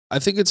I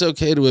think it's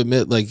okay to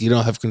admit like you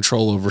don't have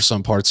control over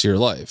some parts of your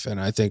life.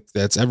 And I think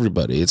that's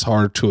everybody. It's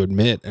hard to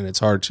admit and it's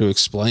hard to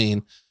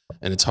explain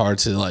and it's hard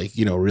to like,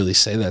 really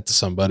say that to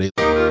somebody.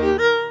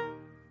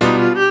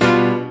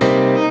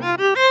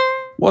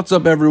 What's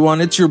up, everyone?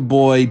 It's your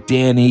boy,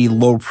 Danny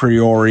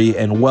Lopriori,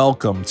 and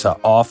welcome to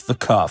Off the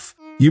Cuff.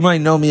 You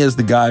might know me as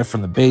the guy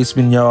from the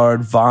Basement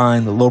Yard,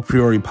 Vine, the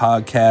Lopriori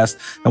podcast,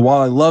 and while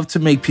I love to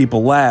make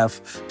people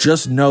laugh,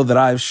 just know that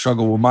I've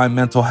struggled with my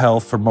mental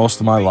health for most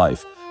of my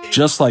life,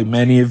 just like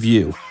many of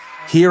you.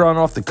 Here on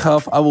Off the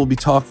Cuff, I will be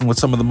talking with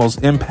some of the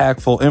most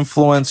impactful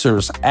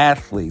influencers,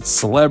 athletes,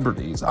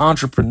 celebrities,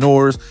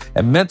 entrepreneurs,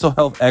 and mental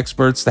health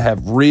experts to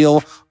have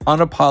real,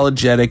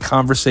 unapologetic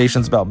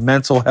conversations about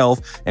mental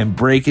health and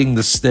breaking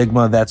the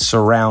stigma that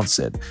surrounds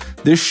it.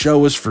 This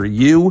show is for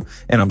you,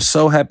 and I'm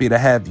so happy to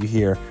have you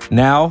here.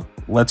 Now,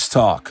 let's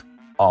talk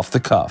Off the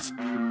Cuff.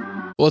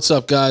 What's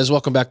up, guys?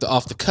 Welcome back to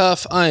Off the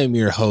Cuff. I am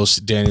your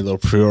host, Danny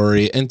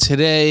Lopriori, and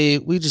today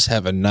we just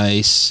have a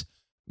nice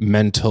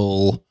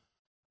mental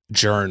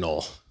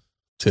journal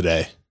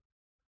today.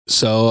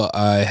 So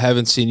I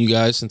haven't seen you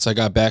guys since I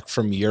got back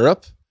from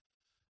Europe.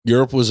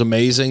 Europe was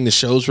amazing. The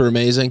shows were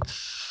amazing.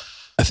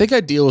 I think I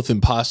deal with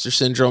imposter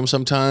syndrome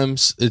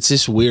sometimes. It's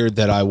just weird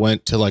that I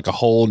went to like a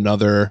whole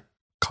nother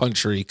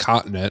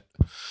continent,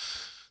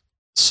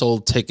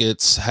 sold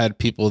tickets, had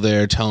people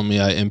there telling me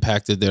I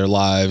impacted their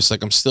lives.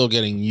 Like I'm still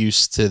getting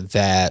used to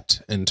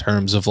that in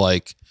terms of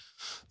like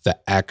the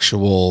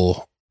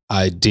actual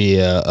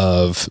idea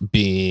of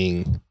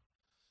being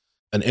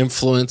an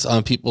influence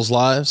on people's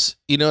lives.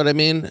 You know what I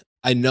mean?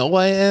 I know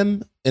I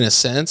am in a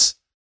sense,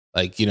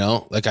 like,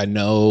 like I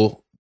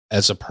know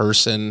as a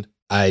person,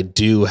 I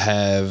do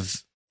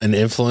have an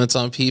influence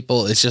on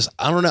people. It's just,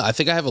 I don't know. I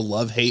think I have a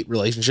love-hate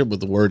relationship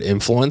with the word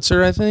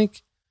influencer, I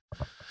think.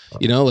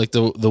 Like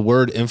the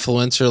word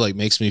influencer like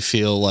makes me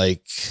feel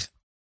like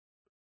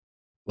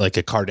a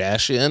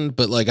Kardashian,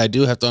 but like I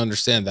do have to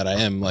understand that I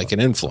am like an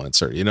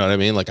influencer. You know what I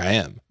mean? Like I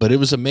am. But it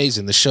was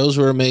amazing. The shows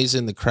were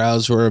amazing. The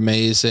crowds were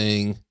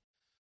amazing.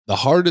 The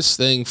hardest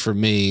thing for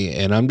me,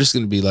 and I'm just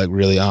going to be like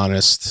really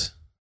honest,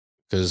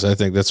 because I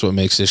think that's what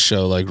makes this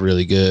show like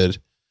really good,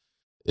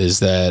 is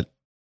that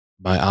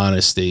my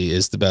honesty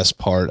is the best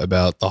part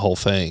about the whole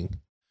thing.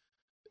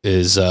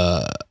 Is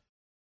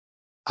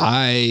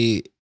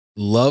I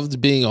loved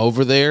being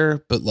over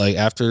there, but like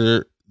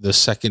after the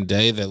second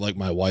day that like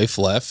my wife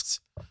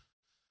left,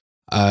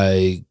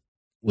 I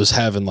was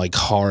having like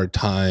hard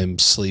time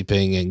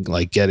sleeping and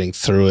like getting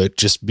through it,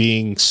 just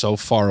being so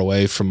far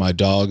away from my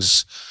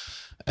dogs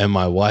and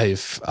my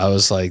wife. I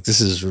was like, this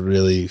is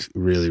really,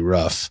 really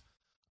rough.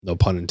 No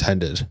pun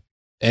intended.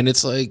 And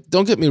it's like,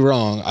 don't get me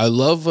wrong. I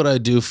love what I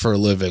do for a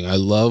living. I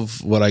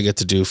love what I get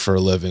to do for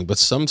a living, but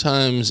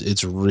sometimes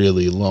it's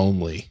really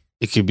lonely.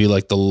 It could be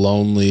like the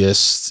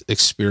loneliest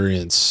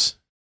experience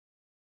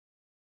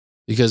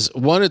because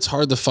one, it's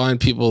hard to find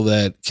people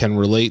that can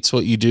relate to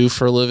what you do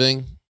for a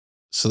living.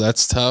 So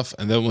that's tough.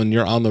 And then when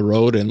you're on the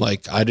road and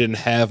like, I didn't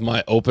have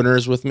my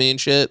openers with me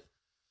and shit.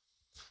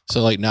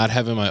 So like not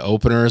having my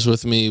openers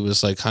with me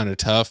was like kind of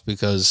tough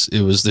because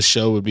it was the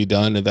show would be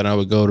done and then I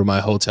would go to my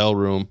hotel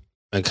room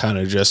and kind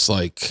of just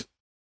like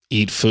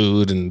eat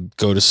food and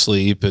go to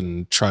sleep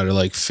and try to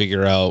like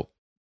figure out,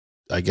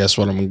 I guess,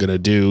 what I'm going to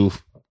do.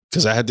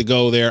 Because I had to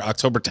go there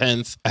October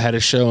 10th. I had a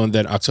show, and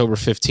then October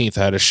 15th,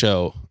 I had a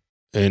show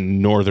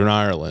in Northern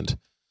Ireland.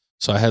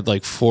 So I had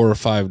like 4 or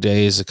 5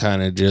 days to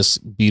kind of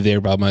just be there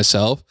by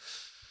myself.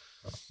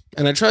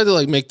 And I tried to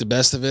like make the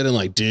best of it and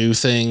like do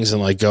things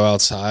and like go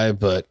outside,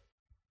 but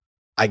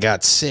I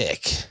got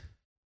sick.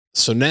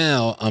 So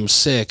now I'm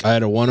sick. I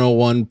had a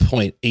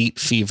 101.8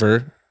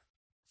 fever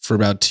for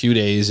about 2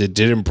 days. It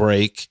didn't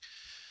break.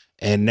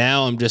 And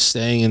now I'm just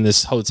staying in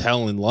this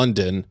hotel in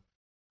London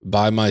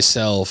by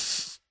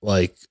myself,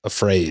 like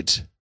afraid.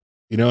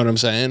 You know what I'm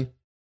saying?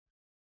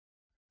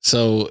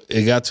 So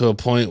it got to a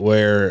point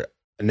where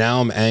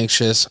now I'm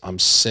anxious. I'm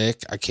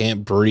sick. I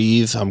can't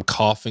breathe. I'm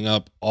coughing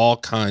up all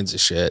kinds of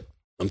shit.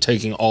 I'm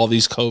taking all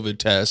these COVID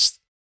tests.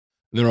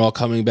 They're all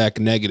coming back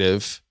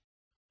negative.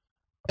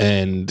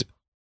 And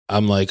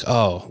I'm like,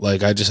 oh,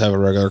 like I just have a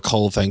regular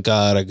cold. Thank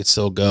God I could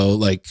still go.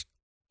 Like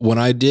when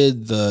I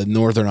did the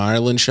Northern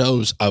Ireland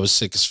shows, I was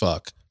sick as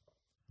fuck,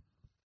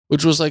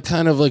 which was like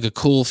kind of like a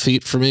cool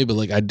feat for me. But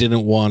like, I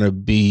didn't want to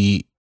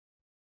be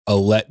a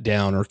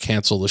letdown or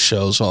cancel the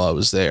shows while I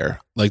was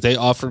there. Like they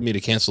offered me to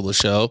cancel the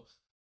show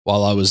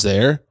while I was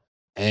there.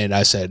 And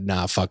I said,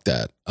 nah, fuck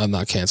that. I'm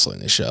not canceling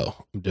the show.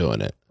 I'm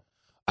doing it.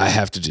 I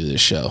have to do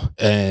this show.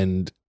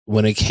 And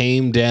when it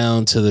came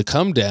down to the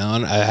come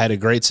down, I had a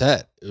great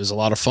set. It was a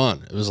lot of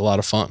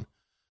fun.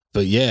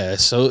 But yeah,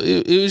 so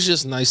it was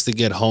just nice to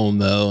get home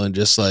though. And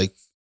just like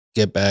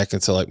get back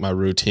into like my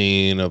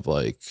routine of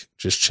like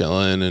just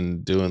chilling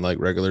and doing like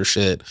regular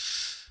shit.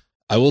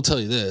 I will tell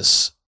you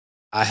this.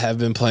 I have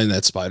been playing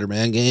that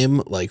Spider-Man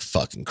game like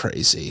fucking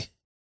crazy.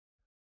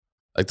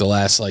 Like the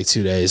last like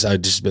 2 days,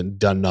 I've just been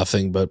done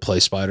nothing but play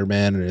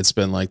Spider-Man, and it's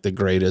been like the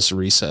greatest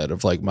reset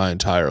of like my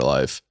entire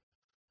life.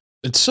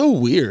 It's so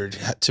weird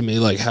to me,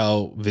 like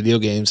how video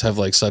games have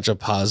like such a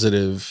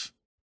positive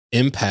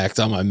impact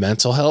on my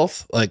mental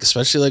health. Like,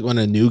 especially like when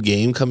a new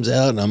game comes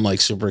out and I'm like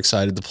super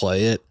excited to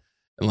play it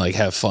and like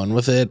have fun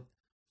with it.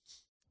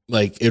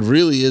 Like, it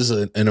really is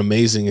an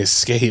amazing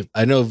escape.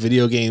 I know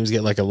video games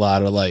get like a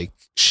lot of like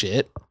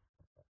shit,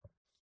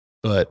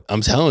 but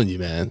I'm telling you,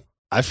 man,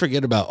 I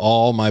forget about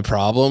all my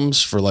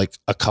problems for like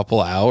a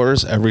couple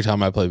hours every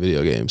time I play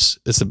video games.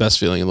 It's the best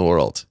feeling in the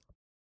world.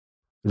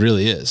 It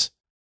really is.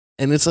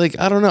 And it's like,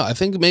 I don't know. I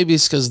think maybe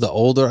it's because the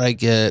older I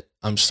get,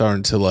 I'm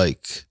starting to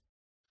like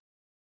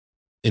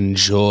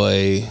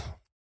enjoy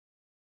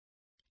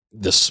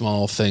the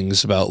small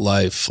things about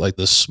life, like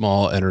the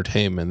small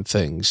entertainment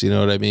things. You know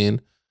what I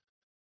mean?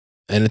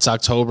 And it's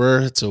October.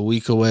 It's a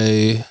week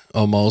away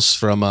almost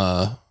from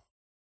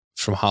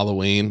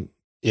Halloween.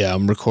 Yeah,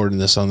 I'm recording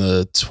this on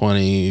the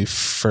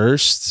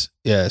 21st.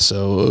 Yeah,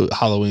 so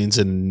Halloween's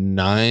in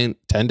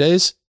 10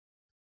 days.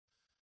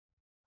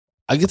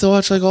 I get to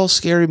watch like all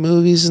scary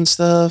movies and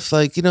stuff.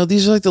 Like, you know,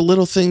 these are like the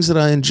little things that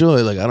I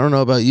enjoy. Like, I don't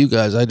know about you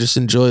guys. I just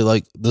enjoy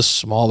like the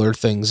smaller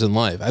things in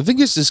life. I think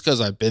it's just because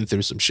I've been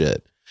through some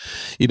shit,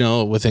 you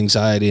know, with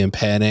anxiety and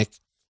panic.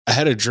 I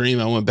had a dream.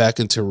 I went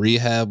back into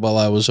rehab while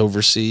I was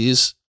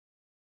overseas.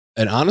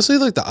 And honestly,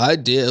 like the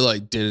idea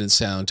like didn't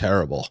sound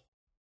terrible.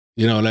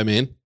 You know what I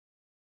mean?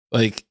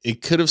 Like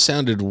it could have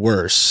sounded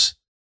worse.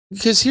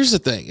 Because here's the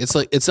thing. It's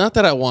like, it's not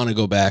that I want to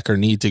go back or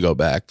need to go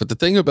back, but the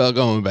thing about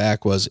going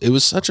back was it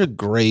was such a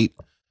great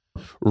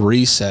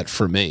reset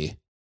for me.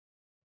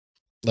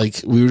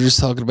 Like we were just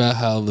talking about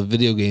how the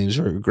video games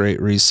were a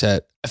great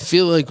reset. I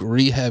feel like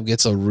rehab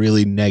gets a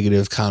really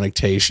negative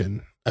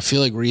connotation. I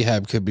feel like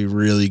rehab could be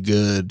really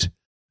good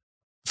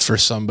for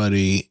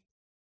somebody,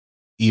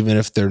 even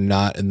if they're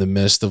not in the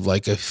midst of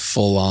like a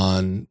full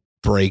on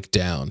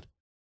breakdown.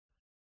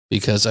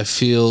 Because I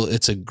feel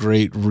it's a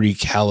great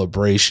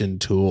recalibration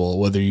tool,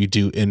 whether you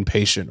do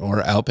inpatient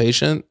or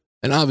outpatient.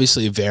 And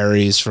obviously it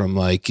varies from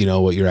like, you know,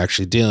 what you're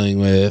actually dealing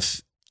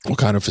with, what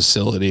kind of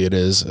facility it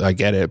is. I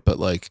get it. But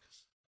like,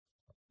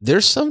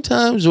 there's some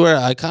times where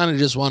I kind of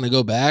just want to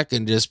go back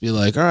and just be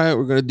like, all right,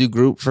 we're going to do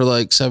group for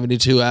like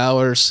 72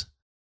 hours.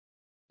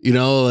 You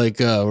know,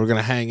 like we're going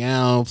to hang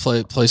out,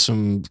 play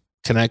some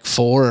Connect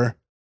 4,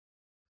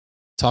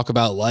 talk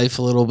about life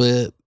a little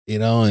bit, you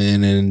know,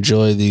 and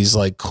enjoy these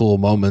like cool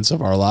moments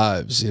of our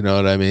lives. You know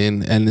what I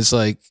mean? And it's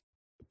like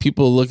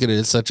people look at it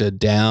as such a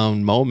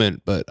down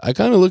moment, but I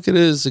kind of look at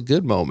it as a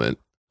good moment.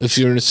 If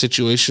you're in a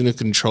situation to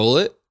control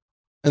it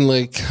and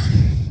like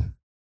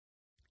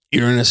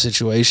you're in a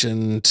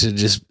situation to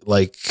just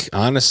like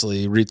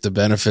honestly reap the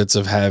benefits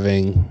of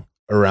having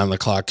around the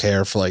clock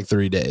care for like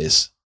 3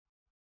 days.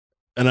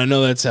 And I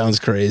know that sounds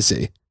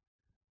crazy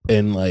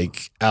and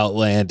like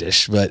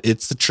outlandish, but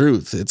it's the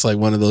truth. It's like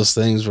one of those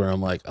things where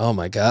I'm like, oh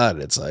my God,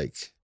 it's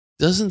like,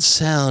 doesn't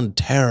sound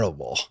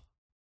terrible.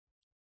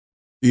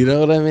 You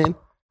know what I mean?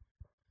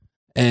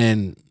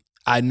 And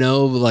I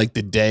know like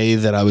the day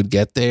that I would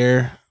get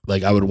there,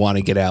 like I would want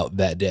to get out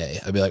that day.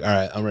 I'd be like, all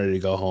right, I'm ready to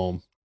go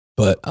home.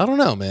 But I don't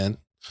know, man.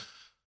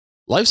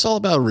 Life's all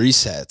about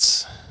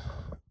resets.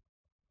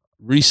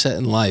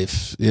 Resetting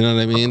life. You know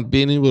what I mean?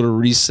 Being able to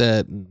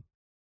reset and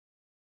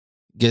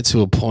get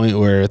to a point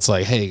where it's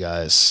like, hey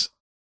guys,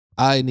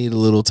 I need a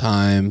little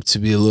time to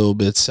be a little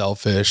bit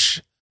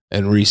selfish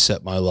and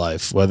reset my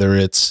life, whether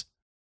it's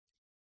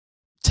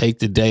take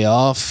the day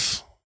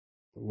off,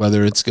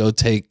 whether it's go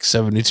take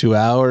 72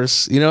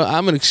 hours. You know,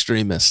 I'm an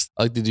extremist.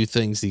 I like to do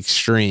things the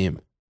extreme.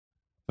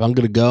 If I'm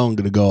going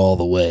to go all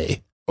the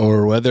way.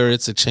 Or whether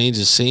it's a change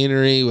of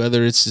scenery,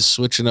 whether it's just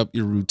switching up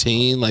your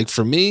routine. Like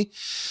for me,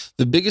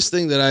 the biggest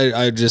thing that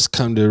I just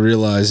come to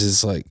realize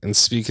is like, and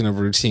speaking of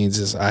routines,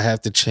 is I have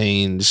to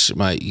change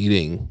my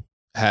eating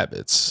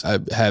habits. I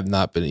have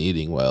not been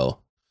eating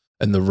well.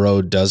 And the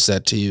road does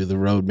that to you. The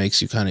road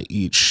makes you kind of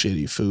eat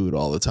shitty food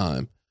all the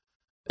time.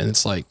 And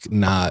it's like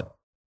not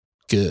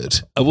good.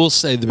 I will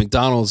say the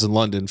McDonald's in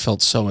London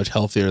felt so much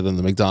healthier than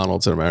the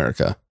McDonald's in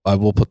America. I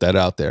will put that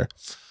out there.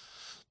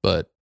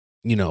 But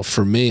you know,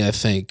 for me, I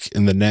think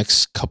in the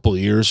next couple of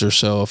years or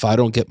so, if I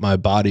don't get my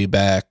body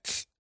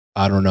back,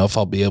 I don't know if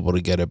I'll be able to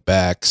get it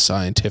back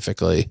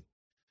scientifically.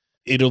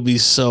 It'll be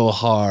so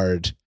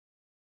hard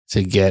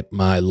to get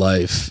my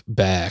life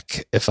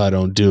back if I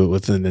don't do it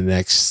within the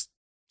next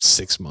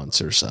 6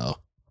 months or so.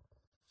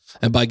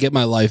 And by get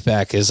my life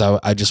back is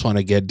I just want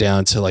to get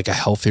down to like a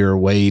healthier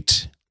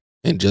weight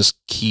and just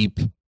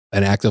keep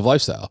an active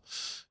lifestyle,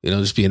 you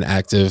know, just be an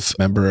active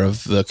member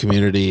of the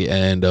community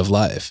and of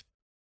life.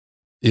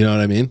 You know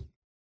what I mean?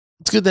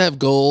 It's good to have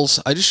goals.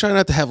 I just try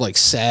not to have like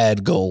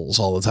sad goals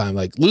all the time.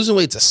 Like losing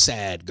weight's a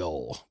sad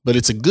goal, but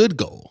it's a good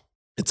goal.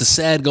 It's a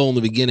sad goal in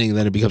the beginning, and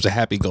then it becomes a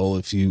happy goal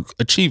if you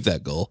achieve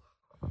that goal.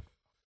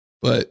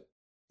 But,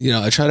 you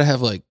know, I try to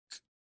have like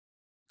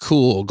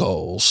cool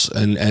goals,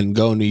 and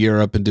going to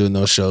Europe and doing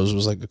those shows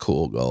was like a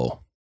cool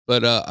goal.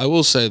 But I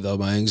will say though,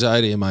 my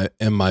anxiety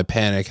and my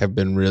panic have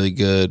been really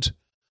good.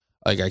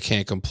 Like I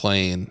can't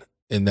complain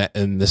in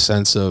the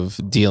sense of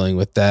dealing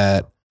with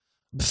that.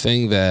 The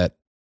thing that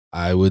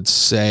I would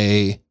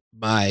say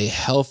my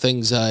health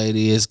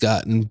anxiety has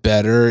gotten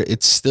better.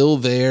 It's still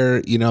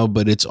there,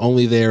 but it's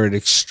only there at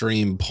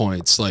extreme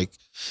points. Like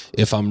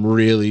if I'm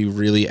really,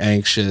 really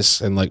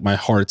anxious and like my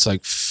heart's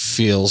like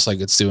feels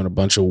like it's doing a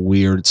bunch of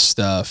weird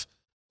stuff,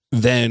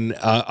 then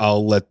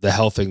I'll let the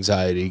health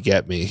anxiety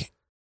get me,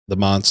 the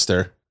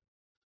monster,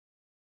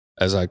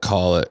 as I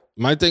call it.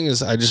 My thing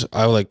is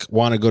I like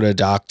want to go to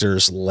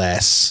doctors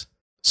less.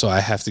 So I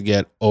have to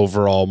get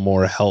overall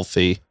more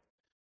healthy.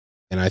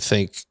 And I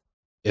think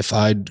if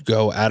I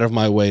go out of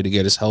my way to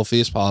get as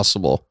healthy as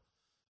possible,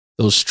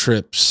 those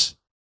trips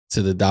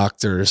to the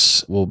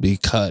doctors will be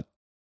cut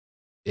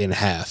in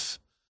half.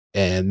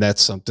 And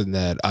that's something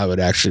that I would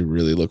actually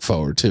really look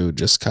forward to,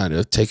 just kind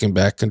of taking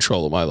back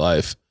control of my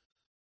life,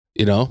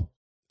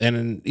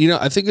 And,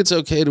 I think it's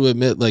okay to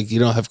admit like you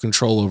don't have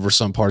control over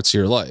some parts of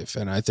your life.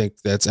 And I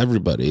think that's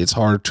everybody. It's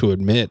hard to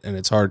admit and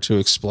it's hard to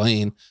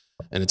explain.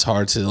 And it's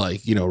hard to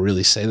like,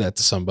 really say that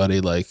to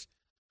somebody like,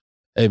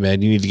 hey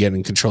man, you need to get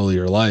in control of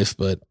your life.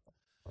 But,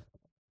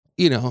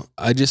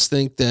 I just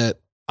think that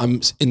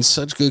I'm in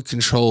such good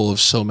control of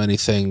so many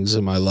things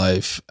in my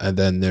life. And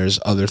then there's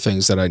other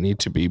things that I need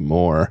to be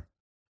more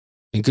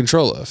in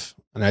control of.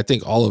 And I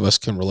think all of us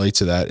can relate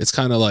to that. It's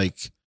kind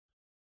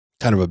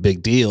of a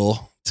big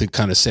deal to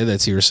kind of say that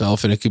to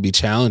yourself. And it could be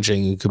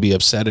challenging. It could be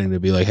upsetting to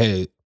be like,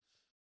 hey,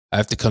 I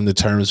have to come to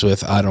terms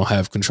with, I don't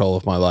have control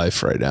of my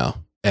life right now.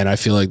 And I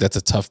feel like that's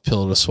a tough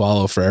pill to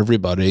swallow for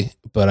everybody.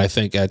 But I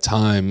think at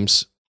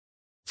times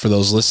for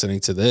those listening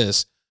to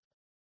this,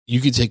 you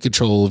could take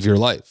control of your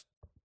life.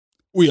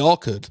 We all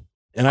could.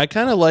 And I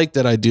kind of like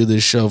that I do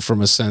this show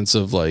from a sense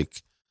of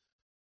like,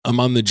 I'm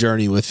on the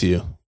journey with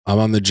you. I'm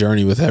on the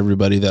journey with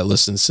everybody that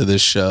listens to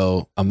this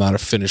show. I'm not a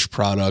finished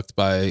product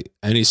by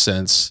any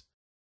sense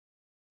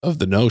of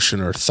the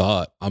notion or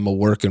thought. I'm a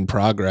work in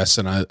progress,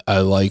 and I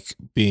like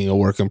being a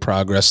work in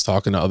progress,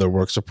 talking to other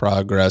works of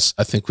progress.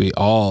 I think we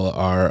all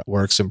are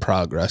works in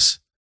progress.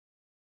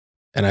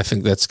 And I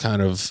think that's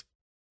kind of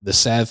the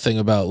sad thing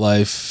about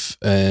life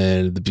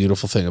and the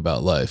beautiful thing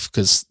about life,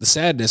 because the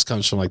sadness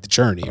comes from like the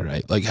journey,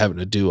 right? Like having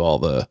to do all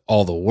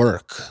the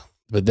work,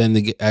 but then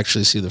to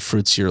actually see the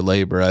fruits of your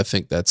labor. I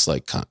think that's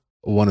like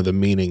one of the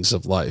meanings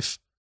of life,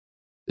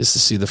 is to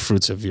see the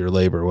fruits of your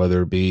labor,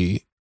 whether it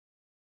be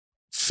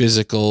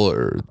physical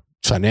or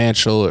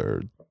financial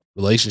or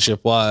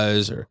relationship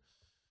wise, or,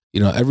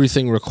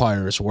 everything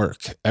requires work.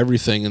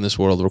 Everything in this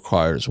world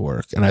requires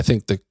work. And I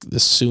think the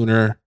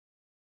sooner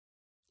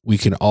we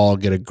can all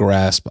get a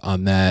grasp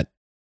on that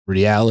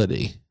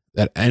reality,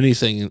 that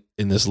anything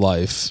in this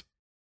life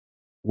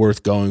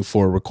worth going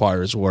for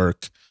requires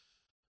work,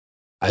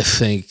 I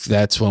think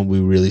that's when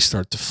we really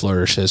start to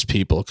flourish as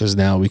people, because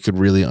now we could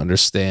really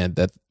understand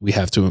that we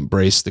have to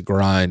embrace the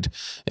grind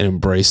and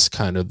embrace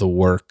kind of the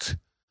work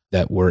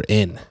that we're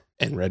in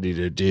and ready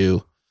to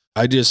do.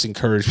 I just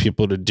encourage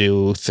people to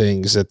do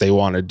things that they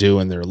want to do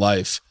in their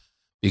life,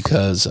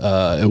 because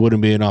it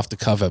wouldn't be an off the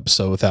cuff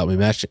episode without me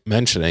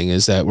mentioning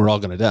is that we're all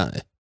going to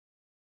die.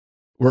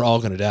 We're all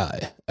going to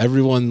die.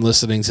 Everyone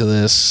listening to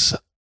this,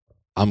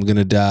 I'm going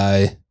to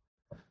die.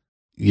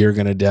 You're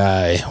going to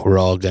die. We're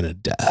all going to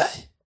die.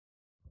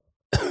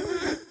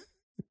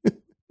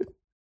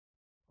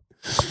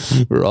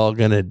 We're all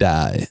going to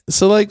die.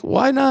 So like,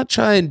 why not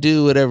try and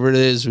do whatever it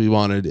is we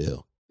want to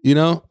do?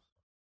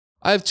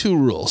 I have 2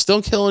 rules.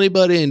 Don't kill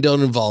anybody and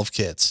don't involve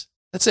kids.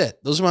 That's it.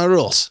 Those are my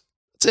rules.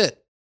 That's it.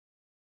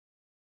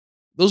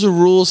 Those are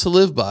rules to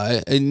live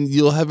by, and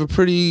you'll have a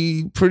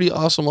pretty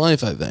awesome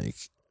life, I think,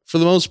 for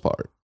the most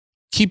part.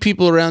 Keep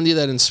people around you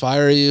that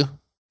inspire you.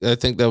 I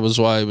think that was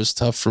why it was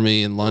tough for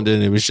me in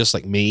London. It was just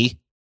like me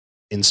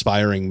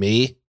inspiring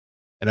me.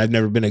 And I've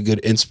never been a good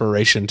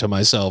inspiration to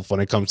myself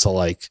when it comes to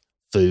like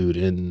food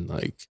and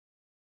like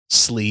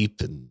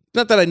sleep. And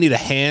not that I need a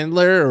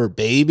handler or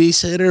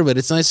babysitter, but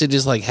it's nice to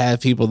just like have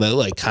people that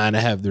like kind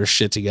of have their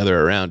shit together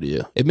around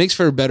you. It makes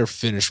for a better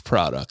finished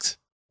product.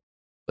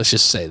 Let's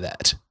just say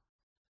that.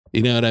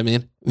 You know what I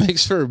mean? It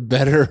makes for a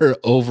better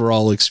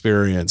overall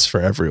experience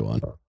for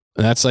everyone.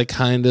 And that's like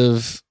kind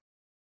of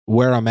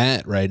where I'm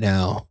at right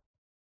now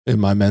in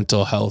my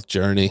mental health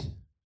journey,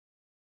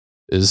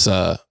 is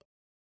I'm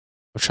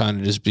trying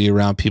to just be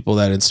around people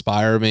that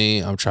inspire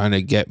me. I'm trying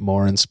to get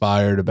more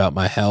inspired about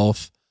my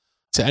health.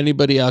 To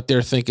anybody out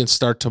there thinking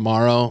start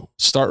tomorrow,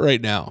 start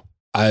right now.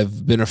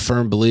 I've been a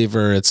firm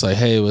believer. It's like,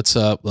 hey, what's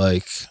up?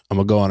 Like, I'm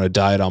going to go on a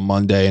diet on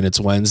Monday and it's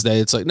Wednesday.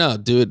 It's like, no,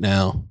 do it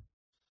now.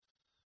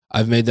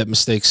 I've made that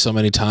mistake so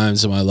many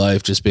times in my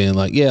life, just being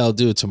like, yeah, I'll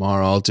do it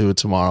tomorrow. I'll do it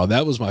tomorrow.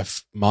 That was my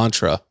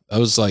mantra. I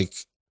was like,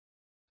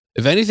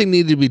 if anything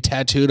needed to be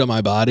tattooed on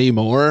my body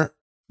more,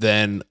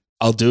 then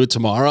I'll do it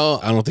tomorrow.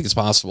 I don't think it's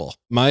possible.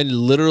 My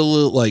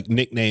literal like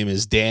nickname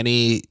is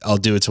Danny. I'll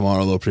do it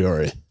tomorrow, low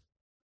priori.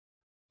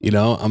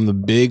 I'm a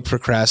big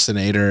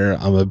procrastinator.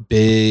 I'm a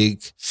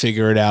big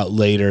figure it out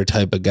later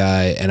type of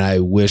guy. And I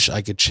wish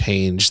I could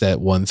change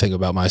that one thing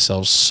about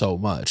myself so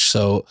much.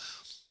 So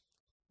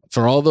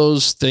for all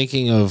those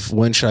thinking of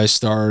when should I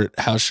start,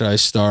 how should I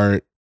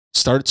start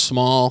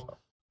small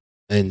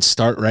and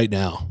start right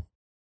now.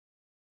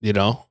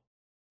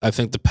 I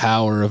think the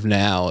power of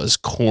now, as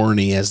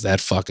corny as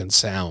that fucking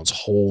sounds,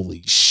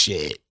 holy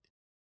shit,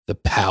 the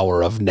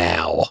power of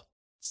now.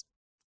 It's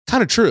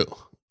kind of true.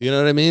 You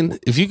know what I mean?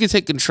 If you could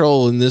take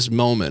control in this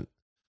moment,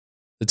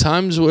 the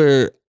times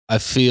where I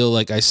feel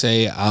like I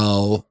say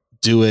I'll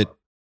do it,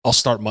 I'll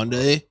start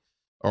Monday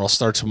or I'll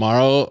start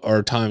tomorrow,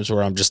 are times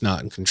where I'm just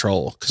not in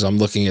control because I'm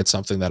looking at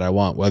something that I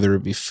want, whether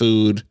it be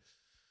food,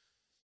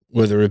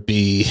 whether it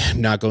be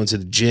not going to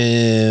the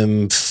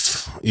gym,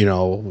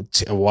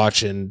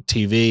 watching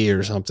TV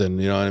or something,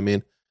 you know what I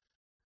mean?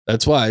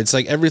 That's why it's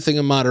like everything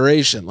in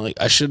moderation. Like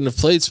I shouldn't have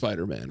played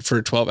Spider-Man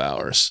for 12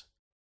 hours.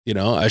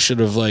 I should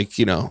have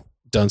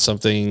done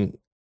something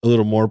a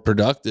little more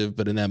productive,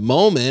 but in that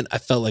moment I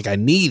felt like I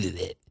needed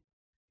it.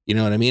 You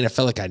know what I mean? I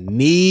felt like I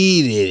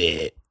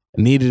needed it.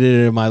 I needed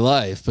it in my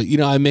life, but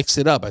I mixed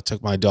it up. I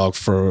took my dogs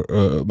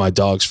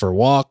for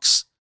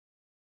walks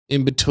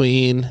in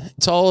between.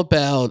 It's all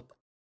about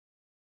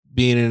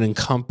being an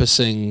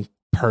encompassing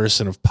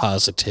person of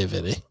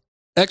positivity.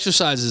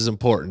 Exercise is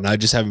important. I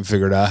just haven't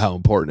figured out how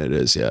important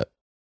it is yet.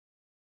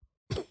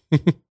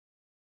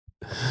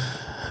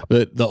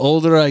 But the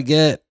older I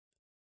get,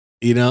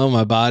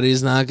 my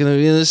body's not going to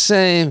be the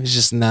same. It's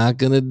just not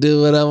going to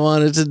do what I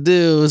want it to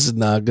do. It's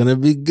not going to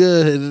be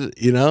good,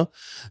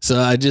 So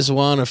I just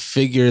want to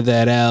figure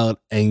that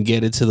out and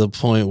get it to the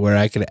point where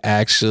I can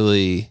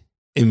actually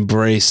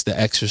embrace the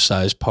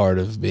exercise part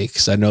of me,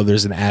 because I know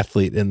there's an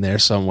athlete in there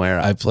somewhere.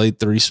 I played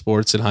 3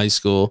 sports in high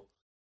school,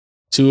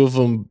 2 of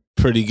them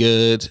pretty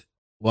good,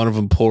 1 of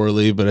them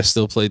poorly, but I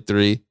still played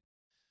 3.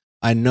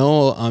 I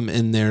know I'm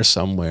in there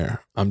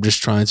somewhere. I'm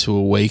just trying to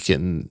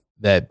awaken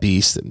that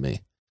beast in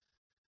me.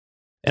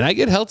 And I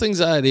get health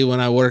anxiety when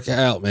I work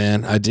out,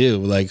 man. I do.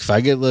 Like if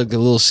I get like a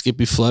little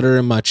skippy flutter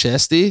in my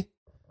chesty,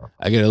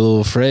 I get a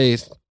little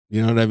afraid.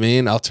 You know what I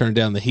mean? I'll turn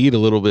down the heat a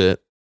little bit.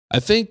 I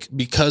think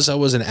because I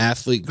was an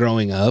athlete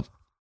growing up,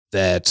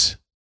 that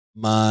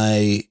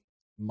my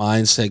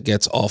mindset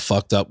gets all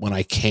fucked up when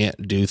I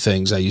can't do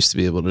things I used to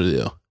be able to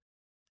do.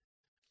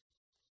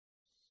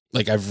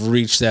 Like I've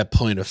reached that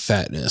point of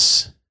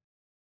fatness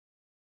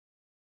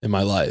in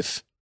my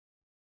life.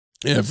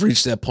 And I've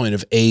reached that point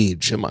of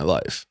age in my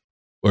life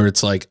where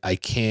it's like I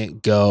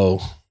can't go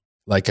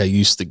like I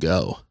used to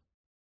go.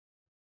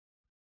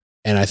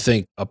 And I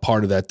think a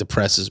part of that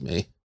depresses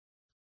me.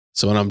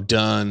 So when I'm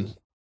done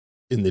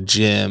in the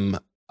gym,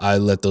 I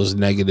let those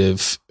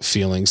negative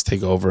feelings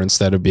take over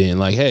instead of being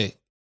like, hey,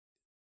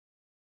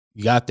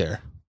 you got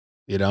there.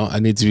 I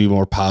need to be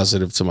more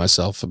positive to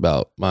myself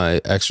about my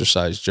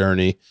exercise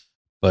journey,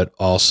 but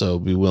also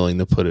be willing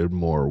to put in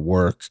more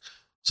work.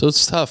 So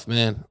it's tough,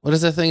 man. What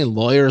is that thing in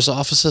lawyers'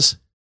 offices?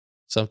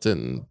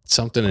 Something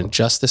in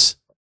justice.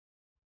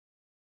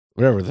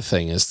 Whatever the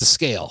thing is, the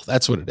scale.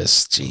 That's what it is.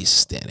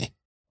 Jeez, Danny.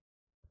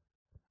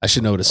 I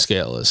should know what a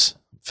scale is.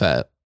 I'm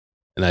fat.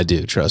 And I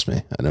do, trust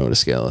me. I know what a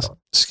scale is.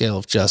 Scale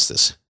of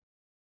justice.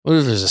 What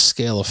if there's a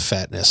scale of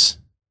fatness?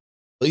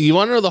 You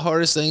want to know the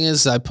hardest thing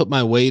is? I put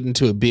my weight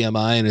into a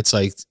BMI and it's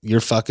like,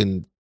 you're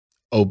fucking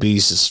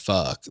obese as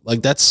fuck.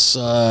 Like that's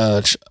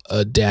such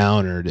a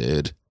downer,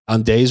 dude.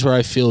 On days where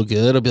I feel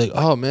good, I'll be like,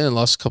 oh man,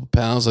 lost a couple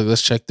pounds. Like,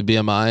 let's check the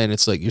BMI. And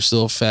it's like, you're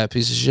still a fat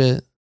piece of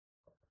shit.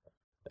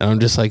 And I'm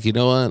just like, you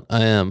know what?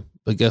 I am.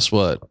 But guess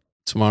what?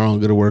 Tomorrow I'm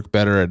going to work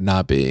better at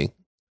not being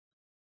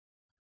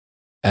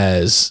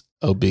as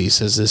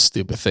obese as this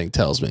stupid thing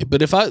tells me.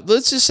 But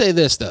let's just say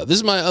this though. This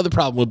is my other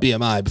problem with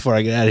BMI before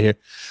I get out of here.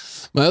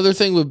 My other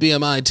thing with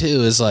BMI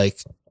too is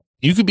like,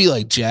 you could be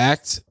like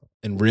jacked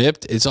and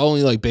ripped. It's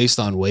only like based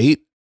on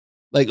weight.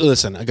 Like,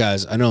 listen,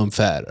 guys, I know I'm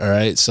fat. All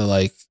right. So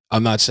like,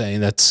 I'm not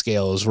saying that the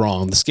scale is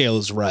wrong. The scale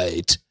is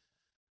right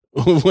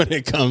when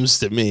it comes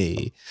to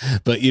me.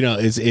 But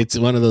it's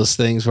one of those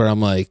things where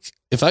I'm like,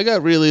 if I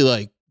got really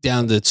like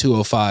down to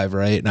 205,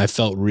 right, and I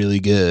felt really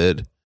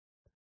good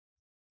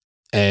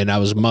and I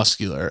was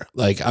muscular,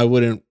 like I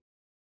wouldn't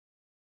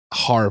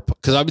harp,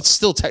 because I would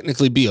still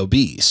technically be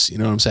obese. You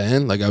know what I'm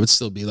saying? Like I would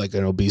still be like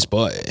an obese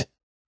boy.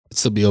 I'd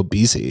still be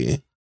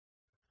obesity.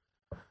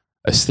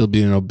 I'd still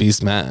be an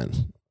obese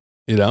man,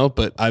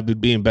 but I would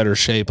be in better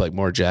shape, like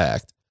more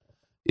jacked.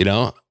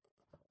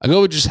 I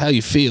go with just how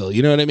you feel.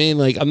 You know what I mean?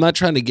 Like, I'm not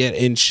trying to get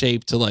in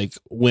shape to like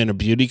win a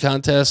beauty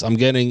contest. I'm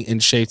getting in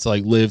shape to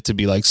like live to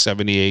be like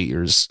 78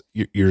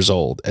 years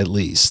old, at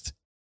least.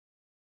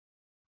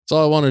 That's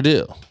all I want to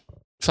do.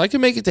 If I can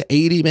make it to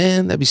 80,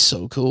 man, that'd be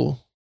so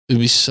cool. It'd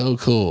be so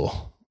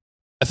cool.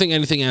 I think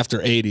anything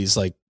after 80 is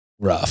like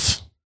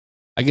rough.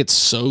 I get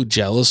so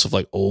jealous of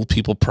like old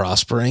people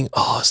prospering.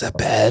 Oh, is that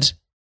bad?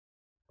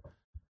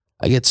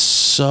 I get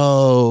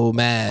so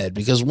mad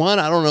because 1,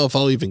 I don't know if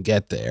I'll even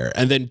get there.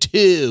 And then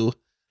 2,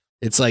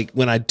 it's like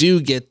when I do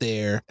get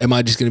there, am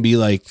I just going to be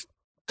like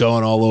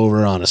going all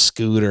over on a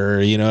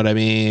scooter? You know what I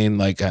mean?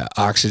 Like an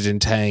oxygen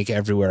tank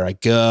everywhere I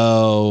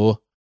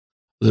go,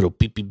 little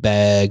pee-pee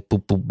bag,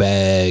 poo-poo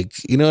bag.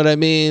 You know what I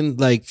mean?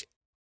 Like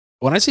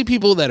when I see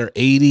people that are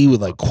 80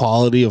 with like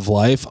quality of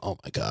life, oh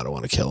my God, I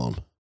want to kill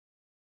them.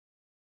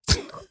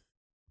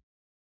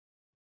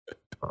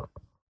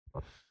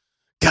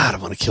 God, I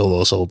want to kill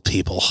those old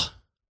people.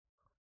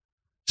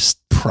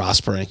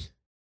 prospering.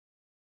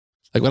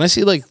 Like when I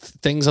see like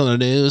things on the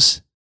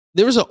news,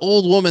 there was an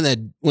old woman that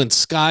went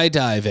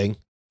skydiving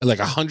at like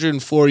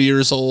 104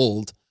 years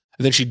old,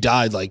 and then she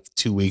died like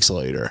 2 weeks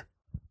later.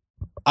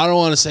 I don't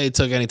want to say it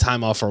took any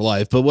time off her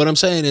life, but what I'm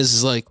saying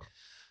is like,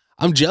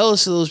 I'm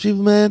jealous of those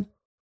people, man.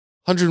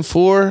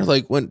 104,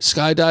 like went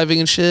skydiving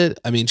and shit.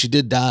 I mean, she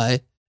did die.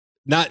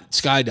 Not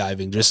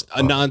skydiving, just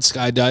a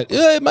non-skydiving.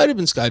 Yeah, it might have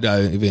been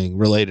skydiving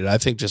related. I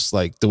think just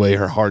like the way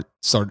her heart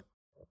started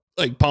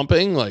like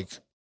pumping, like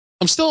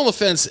I'm still on the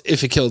fence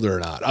if it killed her or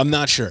not. I'm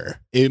not sure.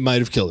 It might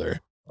have killed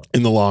her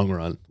in the long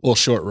run. Well,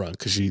 short run,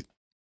 because she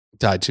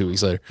died 2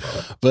 weeks later.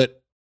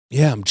 But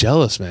yeah, I'm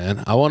jealous,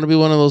 man. I want to be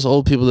one of those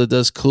old people that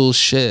does cool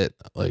shit.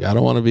 Like I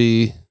don't want to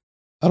be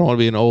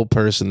an old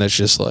person that's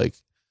just like,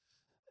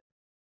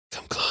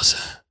 come closer.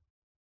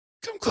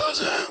 Come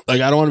closer.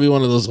 Like, I don't want to be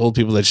one of those old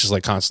people that's just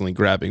like constantly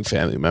grabbing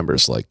family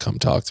members, like, come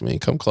talk to me,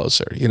 come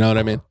closer. You know what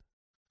I mean?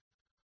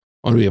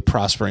 I want to be a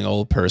prospering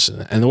old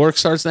person. And the work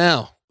starts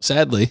now,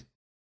 sadly.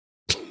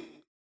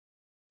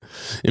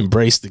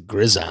 Embrace the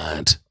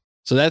grizzant.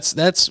 So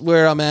that's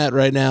where I'm at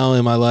right now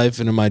in my life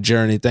and in my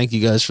journey. Thank you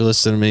guys for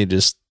listening to me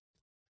just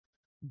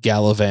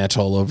gallivant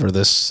all over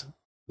this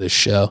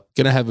show.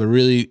 Gonna have a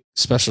really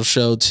special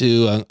show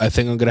too. I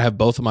think I'm gonna have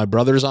both of my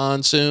brothers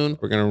on soon.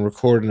 We're gonna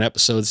record an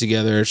episode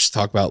together, just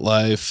talk about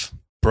life,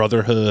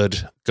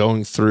 brotherhood,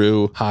 going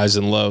through highs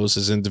and lows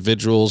as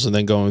individuals, and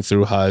then going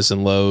through highs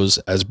and lows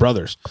as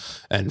brothers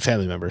and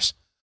family members.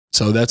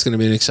 So that's going to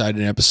be an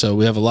exciting episode.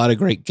 We have a lot of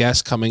great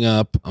guests coming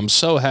up. I'm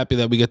so happy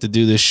that we get to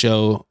do this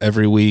show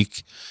every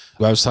week.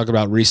 I was talking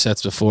about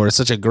resets before. It's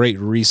such a great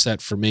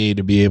reset for me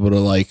to be able to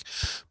like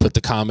put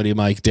the comedy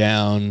mic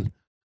down,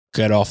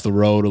 get off the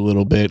road a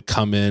little bit,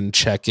 come in,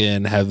 check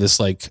in, have this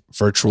like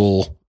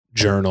virtual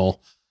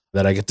journal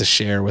that I get to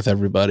share with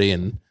everybody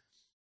and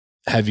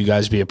have you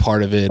guys be a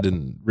part of it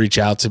and reach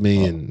out to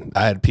me. And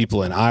I had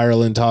people in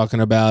Ireland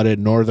talking about it,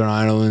 Northern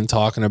Ireland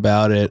talking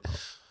about it.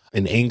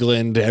 In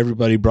England,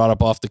 everybody brought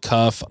up off the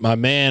cuff. My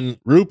man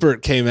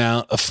Rupert came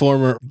out, a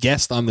former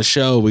guest on the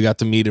show. We got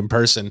to meet in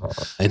person,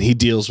 and he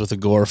deals with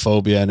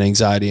agoraphobia and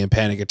anxiety and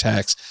panic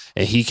attacks.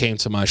 And he came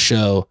to my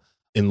show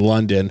in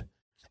London,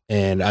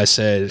 and I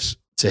said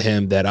to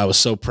him that I was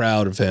so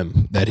proud of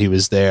him that he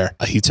was there.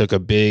 He took a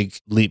big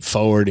leap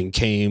forward and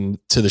came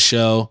to the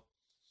show,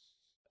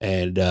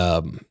 and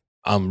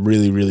I'm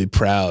really, really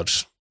proud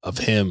of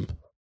him.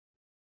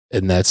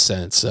 In that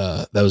sense,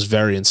 that was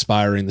very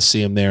inspiring to see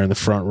him there in the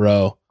front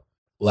row,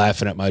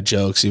 laughing at my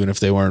jokes, even if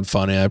they weren't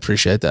funny. I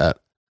appreciate that.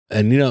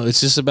 And, you know, it's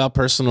just about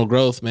personal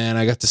growth, man.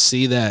 I got to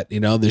see that, you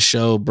know, this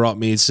show brought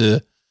me to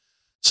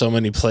so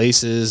many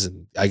places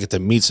and I get to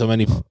meet so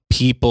many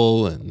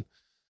people and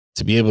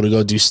to be able to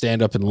go do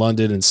stand up in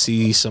London and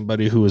see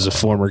somebody who was a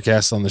former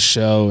guest on the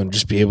show and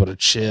just be able to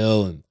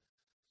chill and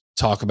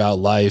talk about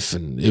life.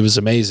 And it was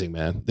amazing,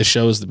 man. The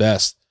show is the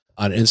best.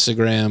 On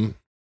Instagram,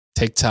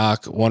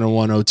 TikTok,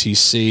 101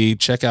 OTC.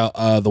 Check out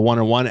the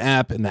 101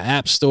 app in the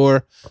App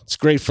Store. It's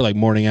great for like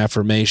morning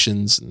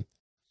affirmations and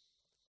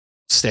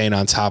staying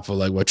on top of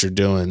like what you're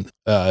doing.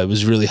 It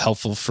was really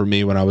helpful for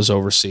me when I was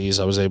overseas.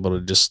 I was able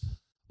to just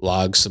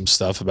log some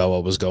stuff about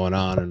what was going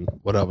on and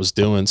what I was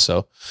doing.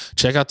 So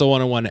check out the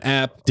 101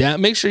 app.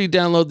 Make sure you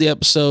download the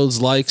episodes,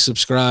 like,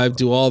 subscribe,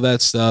 do all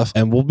that stuff.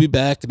 And we'll be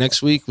back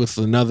next week with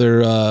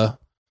another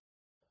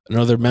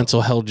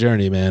mental health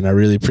journey, man. I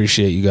really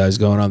appreciate you guys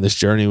going on this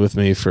journey with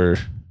me for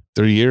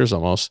 3 years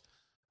almost.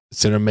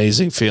 It's an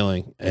amazing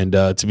feeling. And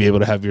to be able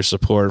to have your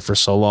support for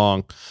so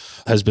long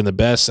has been the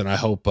best. And I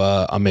hope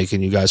I'm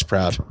making you guys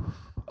proud.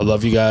 I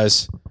love you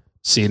guys.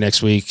 See you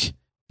next week.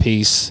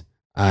 Peace.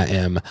 I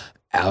am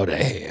out of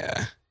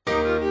here.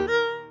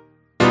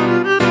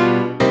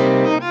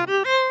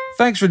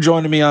 Thanks for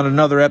joining me on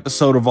another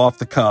episode of Off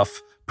the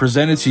Cuff,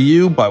 presented to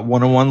you by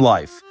 101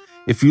 Life.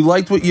 If you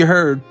liked what you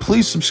heard,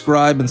 please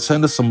subscribe and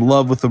send us some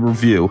love with a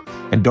review.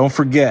 And don't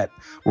forget,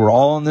 we're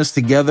all in this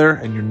together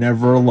and you're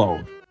never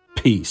alone.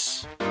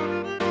 Peace.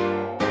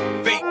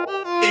 Fate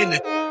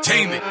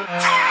Entertainment.